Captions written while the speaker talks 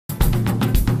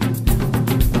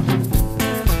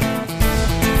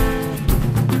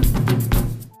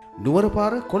නුවර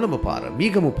පාර, කොළඹ පාර,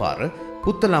 මීගමු පාර,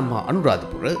 පුත්තලම් හා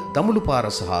අනුරාධපුර, දඹුලු පාර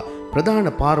සහ ප්‍රධාන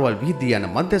පාරවල් වීදි යන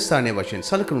මධ්‍යස්ථානයේ වශයෙන්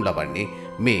සැලකනු ලබන්නේ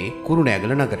මේ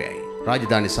කුරුණෑගල නගරයයි.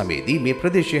 රාජධානි සමයේදී මේ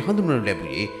ප්‍රදේශයේ හඳුන්වනු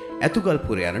ලැබුවේ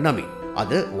ඇතුගල්පුර යන නමින්.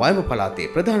 අද වයඹ පළාතේ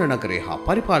ප්‍රධාන නගරය හා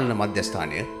පරිපාලන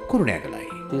මධ්‍යස්ථානය කුරුණෑගලයි.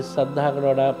 30000කට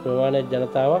වඩා ප්‍රමාණයක්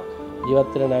ජනතාවක්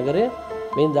ජීවත් වෙන නගරය.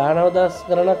 මේ 19000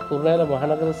 ගණනක් කුරුණෑගල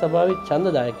මහනගර සභාවේ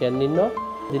ඡන්දදායකයන් ඉන්නවා.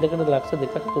 දිනකට ලක්ෂ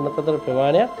 2ක් 3ක් අතර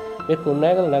ප්‍රමාණයක් මේ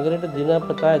කුරුණෑගල නගරයට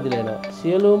දිනපතා ඇදලා එනවා.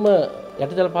 සියලුම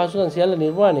යටිතල පහසුකම් සියල්ල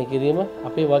නිර්මාණය කිරීම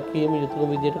අපේ වගකීම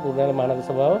යුතුයකම විදිහට කුරුණෑගල මහනගර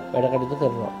සභාව වැඩ කටයුතු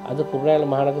කරනවා. අද කුරුණෑගල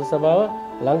මහනගර සභාව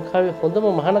ලංකාවේ හොඳම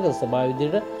මහනගර සභාව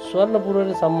විදිහට ස්වර්ණ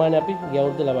පුරවැනි සම්මානය අපි ගිය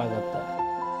අවුරුද්දේ ලබා ගත්තා.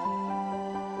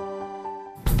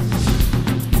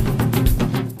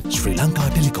 Sri Lanka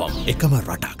Telecom, ekama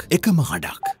ratak, ekama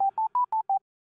hadak.